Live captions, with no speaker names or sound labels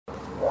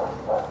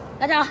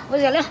大家好，我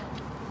是小六。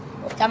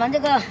咱们这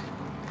个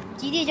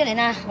基地这里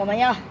呢，我们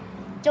要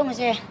种一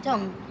些这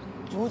种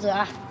竹子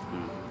啊，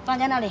放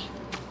在那里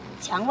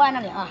墙外那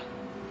里啊。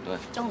对。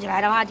种起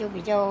来的话就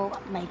比较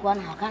美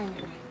观好看一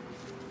点。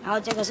然后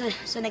这个是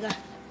那个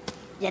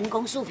人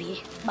工树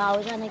皮，包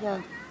一下那个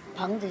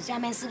棚子，下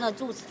面4个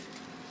柱子。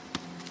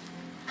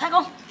开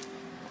工。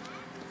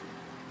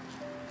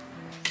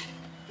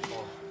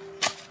哦，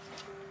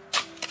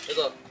这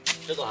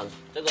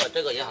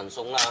个也很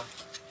松啊。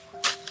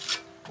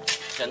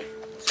先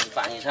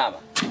翻一下吧。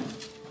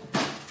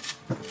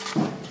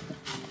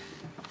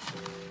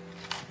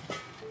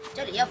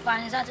这里要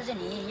翻一下这些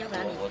泥，要不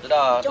然你我知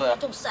道啊，对啊。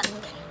种深一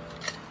点。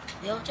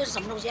哎呦，这是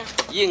什么东西啊？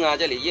硬啊，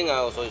这里硬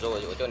啊，所以说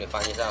我叫你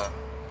翻一下。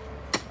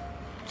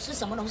是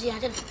什么东西啊？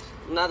这里？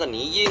那个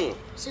泥硬。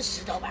是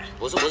石头吧？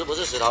不是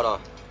石头的，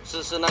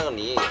是那个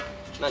泥，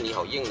那泥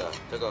好硬的，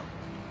这个。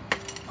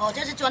哦，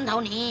这是砖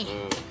头泥。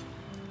嗯。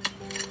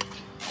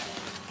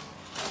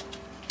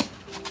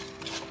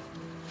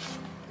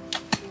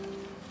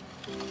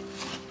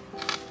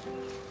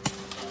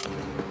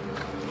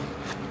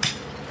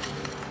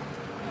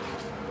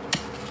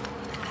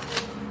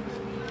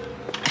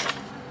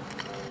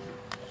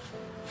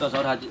这时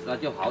候它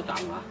就好长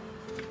了。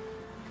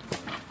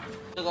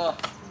这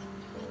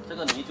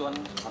个泥砖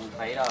很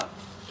肥的，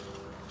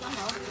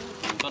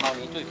砖头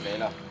泥最肥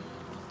了。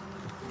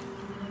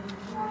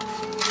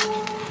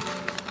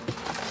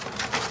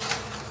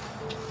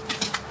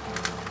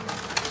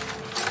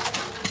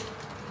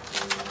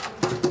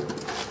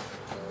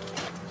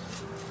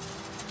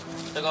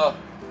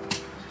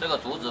这个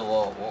竹子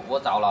我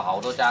找了好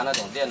多家那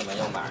种店都没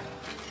有买，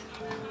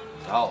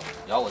然后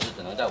我就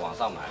只能在网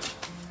上买。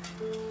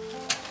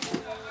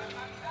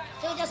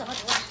这个叫什么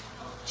竹啊？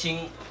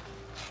青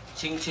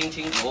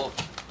竹，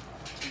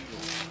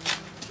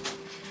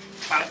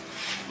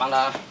帮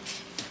他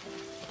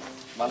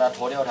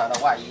脱掉它的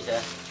外衣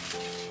先。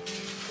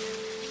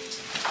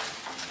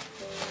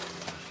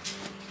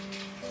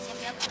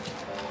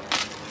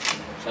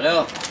小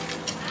六，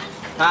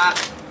他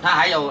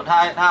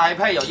还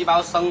配有一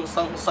包生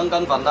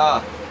根粉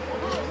的，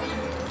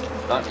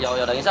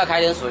等一下开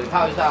点水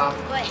泡一下啊。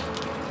对。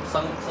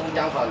生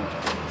姜粉。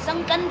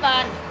生根粉。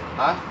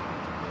啊？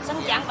生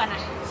姜粉啊。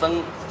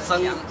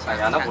哎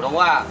呀，那普通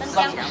话。生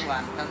姜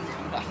粉。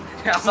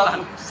对，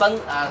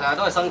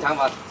生姜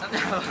粉。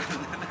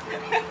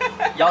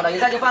有，等一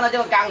下就放到这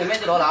个缸里面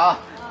就得了啊。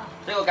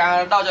这个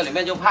缸到这里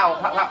面就泡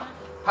一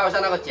下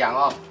那个姜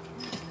哦。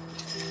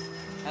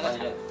那个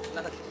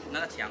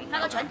姜。那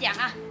个纯姜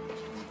啊。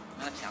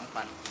那个姜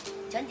粉。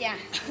纯姜。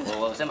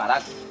我先把它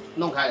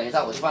弄开，等一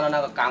下我就放到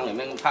那个缸里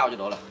面泡就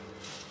得了。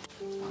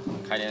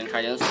开点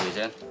水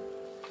先。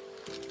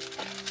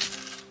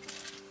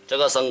这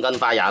个生根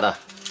发芽的。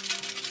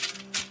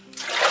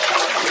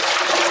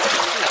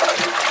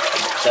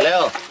小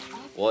六，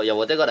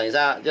我这个等一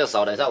下这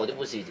手等一下我就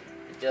不洗，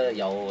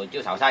我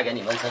就炒菜给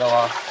你们吃了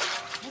哦。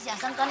你想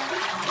生根啊？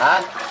啊？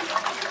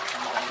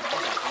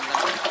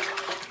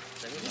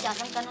你想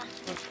生根啊？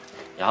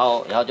然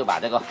后就把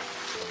这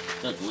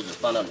竹子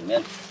放到里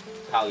面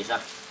泡一下。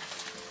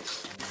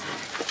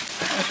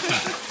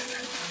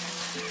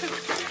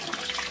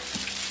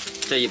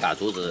这一把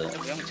竹子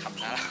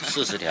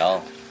40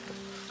条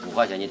，5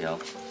块钱一条。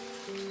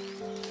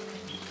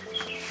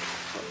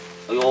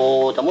哎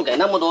呦，怎么给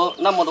那么多？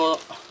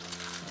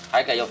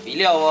还给有肥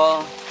料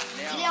哦。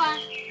肥料啊？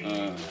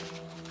嗯，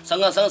生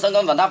根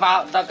粉大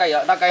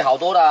概好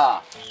多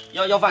的，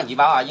要放几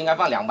包啊？应该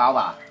放2包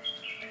吧。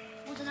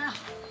不知道。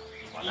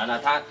完了，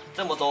它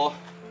这么多。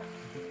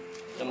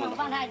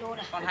放太多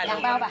了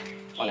，2包吧。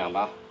放2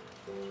包。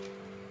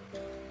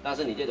但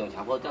是你这种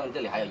强迫症，这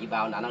里还有1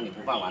包，难道你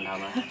不放完它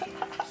吗？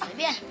随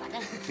便，反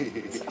正。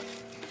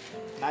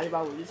拿1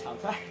包回去炒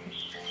菜。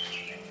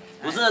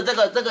不是这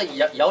个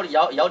有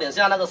点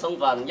像那个生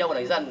粉，要不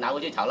等一下拿回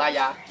去炒辣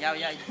鸭。要，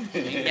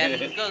明天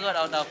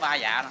个都发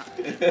芽了。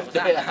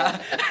对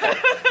了。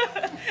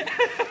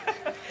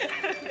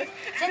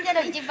现在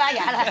都已经发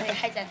芽了，你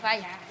还在发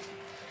芽？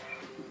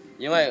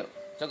因为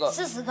这个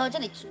40棵，这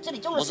里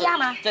种得下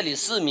吗？这里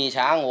4米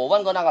长，我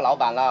问过那个老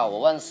板了，我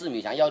问4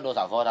米长要多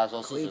少棵，他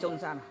说40。可以种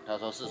上了。他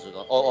说40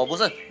棵，哦，不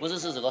是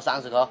40棵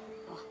，30棵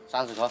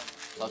，30棵，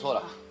说错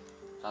了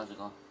，30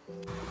棵。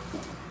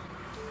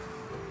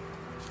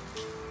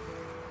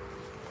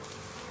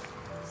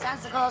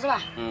30棵是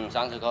吧？嗯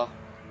，30棵。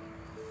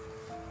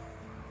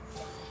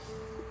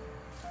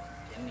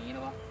填泥了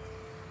吗？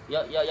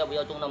要不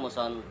要种那么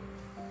深？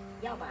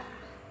要吧。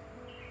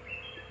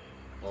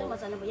这么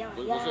深的不要。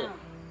不是，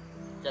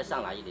再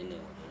上来一点点，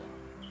我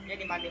觉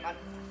得。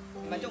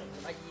你们種係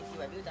咪以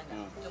為標準㗎？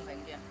種平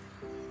啲啊？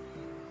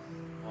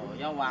哦，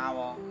要挖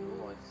哦，如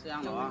果這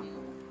樣的話。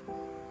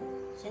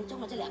先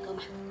種了這2棵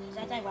嘛，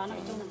再挖那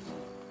里種那里，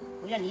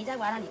回了泥再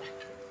挖那里吧。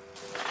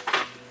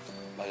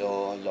哎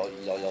呦，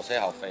有些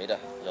好肥的，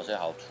有些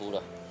好粗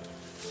的。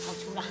好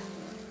粗的。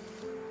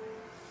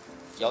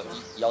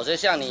有些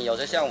像你，有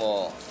些像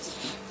我。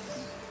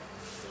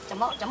怎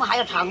么还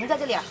有藤在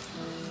这里啊？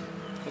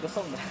这个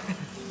送的。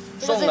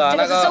送的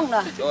那个。送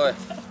的。对。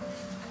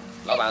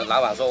老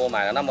板说我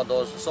买了那么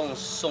多，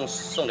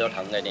送条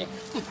藤给你。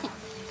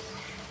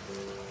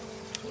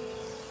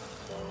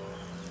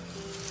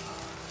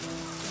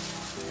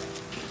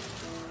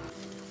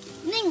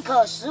宁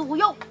可食无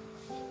肉，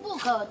不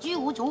可居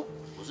无竹。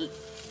不是，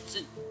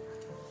是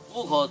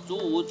不可猪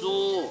无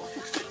猪，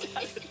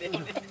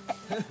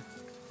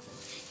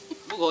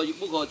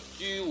不可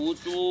居无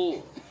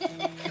猪，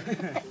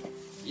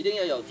一定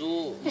要有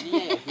猪，一定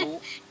要有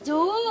猪。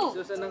竹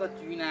就是那个猪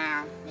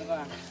呢，那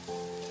个。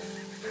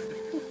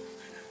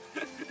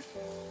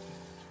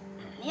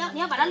你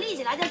要把它立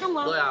起来再动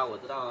哦。对啊，我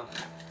知道啊。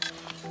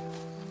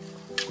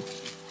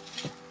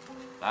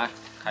来，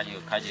开始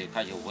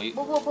围。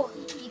不，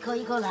一颗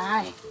一颗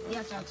来，不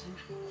要着急。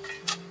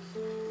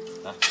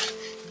来，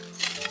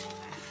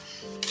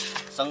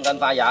生根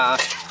发芽啊！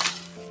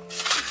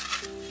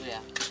对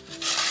呀，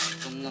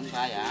生根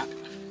发芽，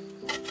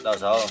到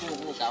时候步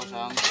步高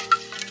升。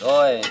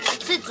对，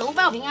是竹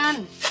报平安。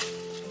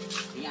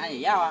平安也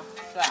要啊，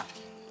是吧？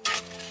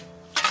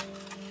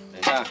等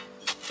一下，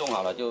种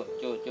好了就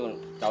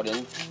浇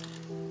点水，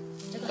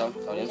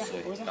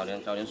浇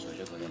点水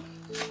就可以了。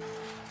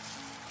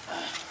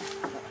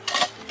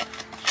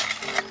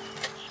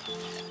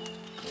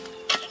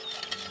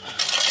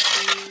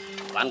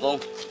完工，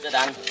这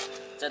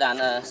单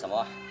呢什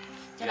么？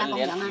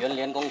园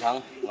林工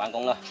程完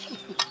工了。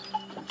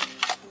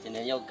今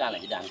天又干了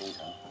一单工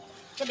程。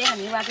这边的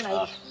泥挖出来一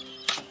点，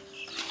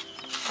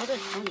不是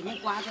从里面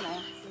刮出来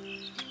啊。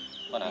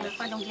放哪里？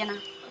放中间啊，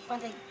放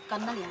在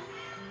根那里啊。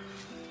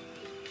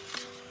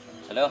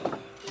小六，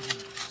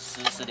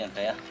施点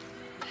肥啊！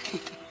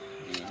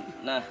你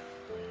那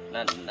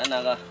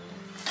个，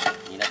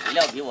你的肥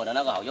料比我的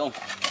那个好用。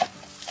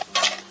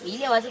肥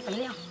料还是肥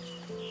料？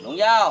农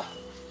药。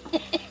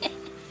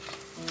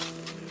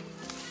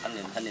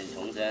喷点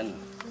虫针。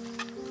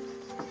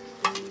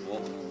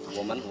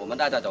我们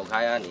大家走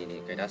开啊！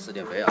你给他施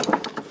点肥啊！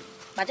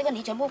把这个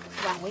泥全部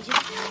往回去。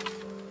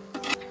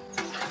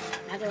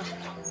拿着。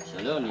小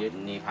六，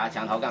你爬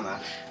墙头干嘛？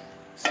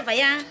施肥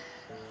呀。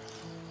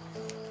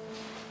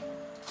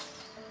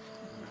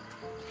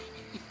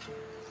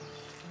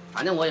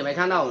反正我也没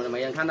看到，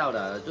没人看到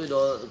的，最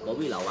多隔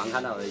壁老王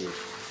看到而已。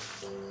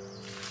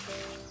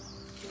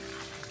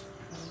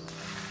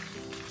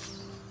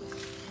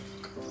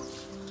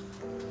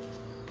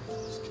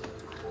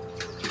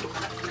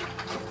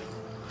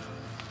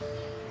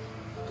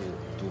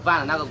煮饭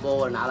的那个锅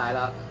我拿来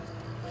了。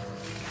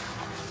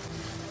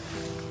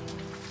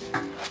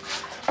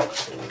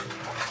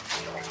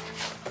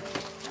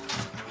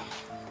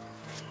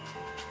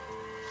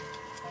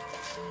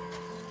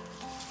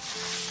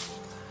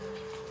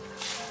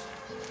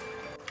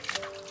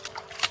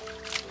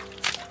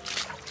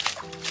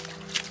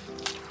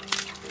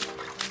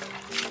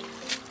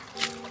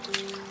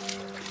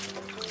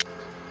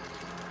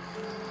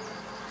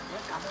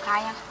搞不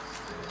开呀、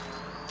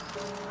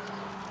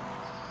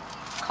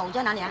口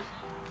在哪里啊？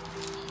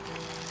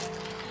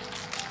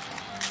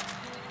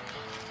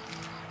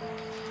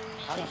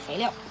找点肥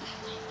料。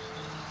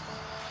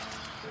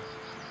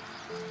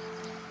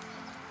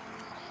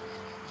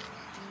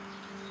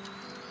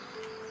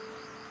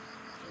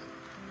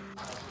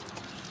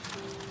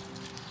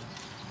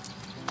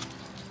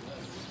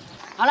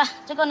好了，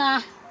这个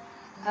呢，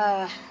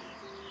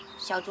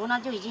小竹呢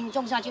就已经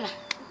种下去了。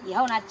以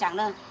后呢，长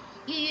得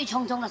郁郁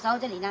葱葱的时候，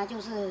这里呢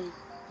就是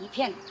一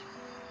片，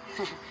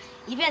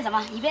一片什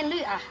么？一片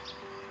绿啊，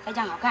非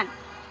常好看，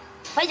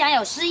非常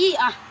有诗意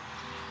啊。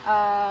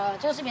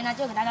这个视频呢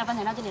就给大家分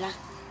享到这里了，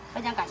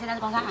非常感谢大家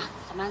观看啊，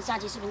咱们下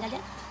期视频再见。